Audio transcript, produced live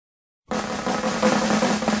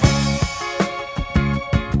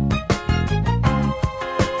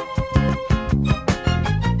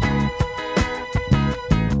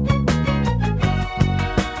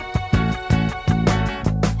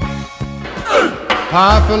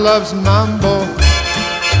Papa loves mambo,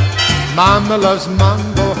 Mama loves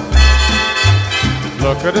mambo.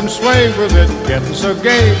 Look at him sway with it, getting so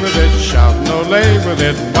gay with it, shouting olay with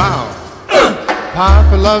it, wow.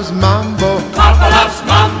 Papa loves mambo, Papa loves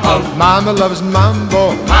mambo, Mama loves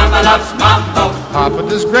mambo, Mama loves mambo. Papa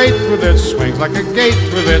does great with it, swings like a gate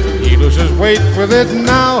with it, he loses weight with it.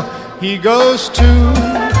 Now he goes to,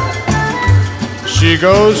 she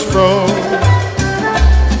goes fro,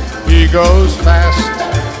 he goes fast,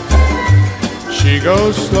 she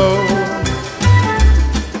goes slow,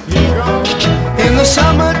 he goes. In the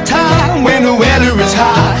summertime, when the weather is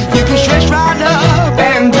high, you can stretch right up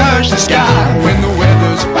and touch the sky. When the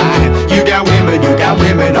weather's fine, you got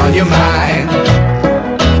women on your mind.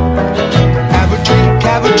 Have a drink,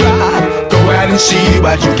 have a drive, go out and see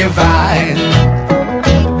what you can find.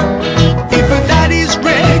 If a daddy's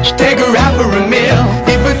rich, take her out for a meal.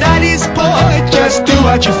 If a daddy's poor, just do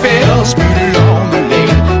what you feel. Speed along the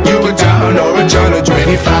lane, you a turn or a turn of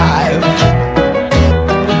 25.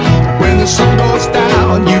 When the sun goes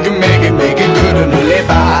down, you can make it good and live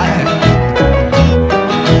by.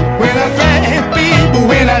 When I friend people,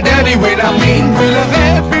 when I dirty, when I mean, we love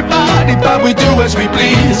everybody, but we do as we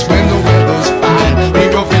please. When the weather's fine, we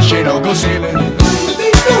go fishing or go sailing.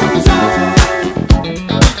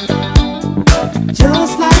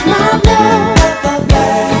 Just like my love,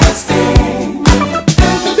 everlasting.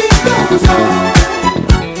 The beat goes on,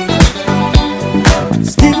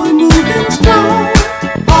 still moving strong.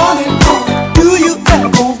 On and on. Do you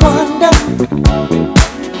ever wonder?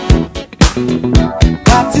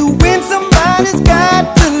 Got to win, somebody's got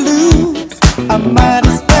to lose. I might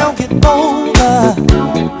as well get over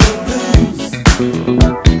the blues.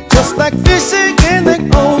 Just like fishing in the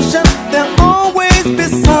ocean, they're